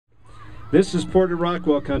This is Porter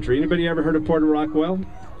Rockwell country. Anybody ever heard of Porter Rockwell? In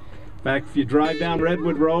fact, if you drive down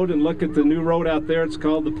Redwood Road and look at the new road out there, it's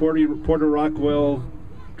called the Porter Rockwell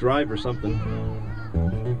Drive or something.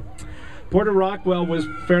 Porter Rockwell was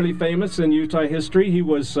fairly famous in Utah history. He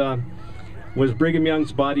was Brigham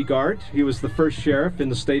Young's bodyguard. He was the first sheriff in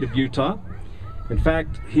the state of Utah. In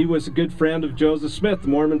fact, he was a good friend of Joseph Smith, the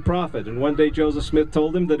Mormon prophet. And one day Joseph Smith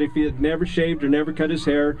told him that if he had never shaved or never cut his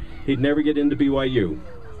hair, he'd never get into BYU.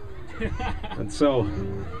 And so,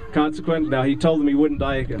 consequently, now he told him he wouldn't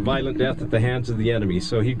die a violent death at the hands of the enemy.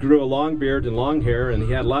 So he grew a long beard and long hair, and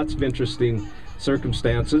he had lots of interesting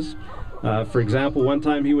circumstances. For example, one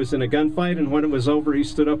time he was in a gunfight, and when it was over, he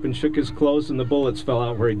stood up and shook his clothes, and the bullets fell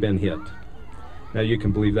out where he'd been hit. Now, you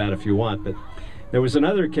can believe that if you want, but there was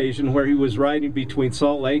another occasion where he was riding between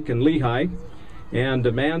Salt Lake and Lehi, and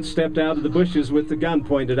a man stepped out of the bushes with the gun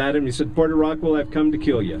pointed at him. He said, "Porter Rockwell, I've come to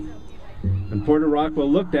kill you." And Porter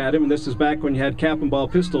Rockwell looked at him, and this is back when you had cap and ball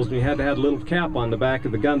pistols, and you had to have a little cap on the back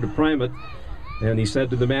of the gun to prime it. And he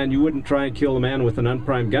said to the man, "You wouldn't try and kill a man with an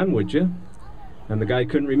unprimed gun, would you?" And the guy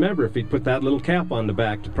couldn't remember if he'd put that little cap on the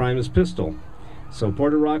back to prime his pistol. So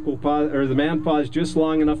Porter Rockwell paused, or the man paused just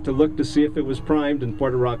long enough to look to see if it was primed, and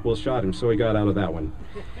Porter Rockwell shot him, so he got out of that one.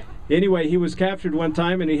 Anyway, he was captured one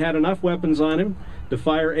time, and he had enough weapons on him to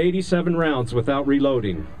fire 87 rounds without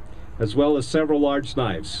reloading, as well as several large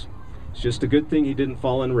knives. It's just a good thing he didn't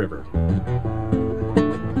fall in the river.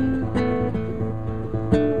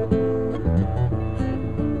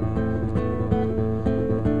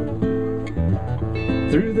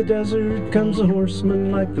 Through the desert comes a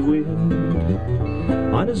horseman like the wind.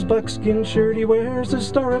 On his buckskin shirt he wears a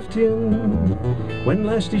star of tin. When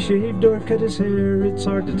last he shaved or cut his hair, it's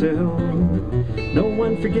hard to tell. No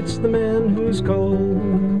one forgets the man who's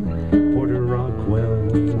called Porter Rockwell.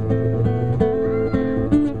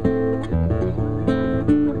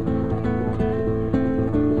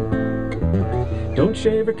 Don't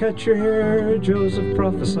shave or cut your hair, Joseph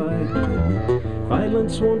prophesied.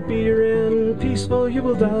 Violence won't be your end, peaceful you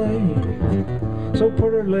will die. So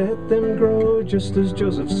Porter let them grow just as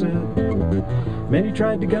Joseph said. Many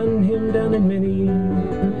tried to gun him down and many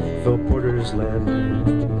fell Porter's lead.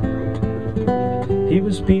 He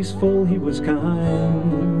was peaceful, he was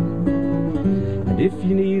kind, and if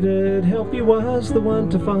you needed help he was the one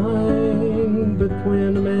to find. But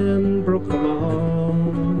when a man broke the law,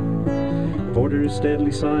 Porter's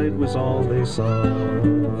deadly side was all they saw.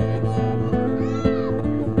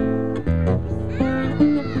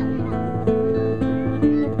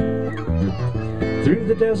 Through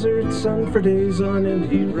the desert sun for days on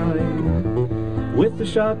end he'd ride, with a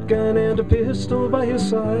shotgun and a pistol by his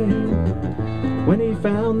side. When he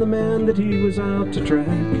found the man that he was out to track,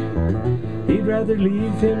 he'd rather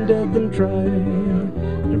leave him dead than try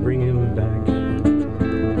to bring him back.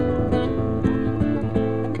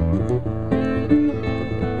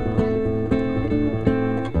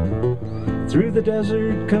 Through the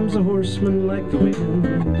desert comes a horseman like the wind.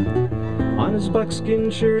 On his buckskin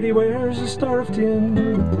shirt he wears a star of tin.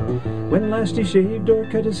 When last he shaved or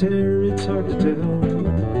cut his hair, it's hard to tell.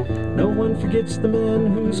 No one forgets the man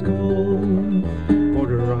who's called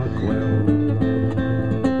Porter Rockwell.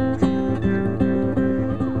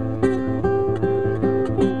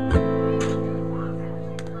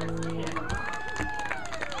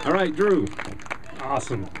 All right, Drew.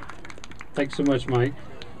 Awesome. Thanks so much, Mike.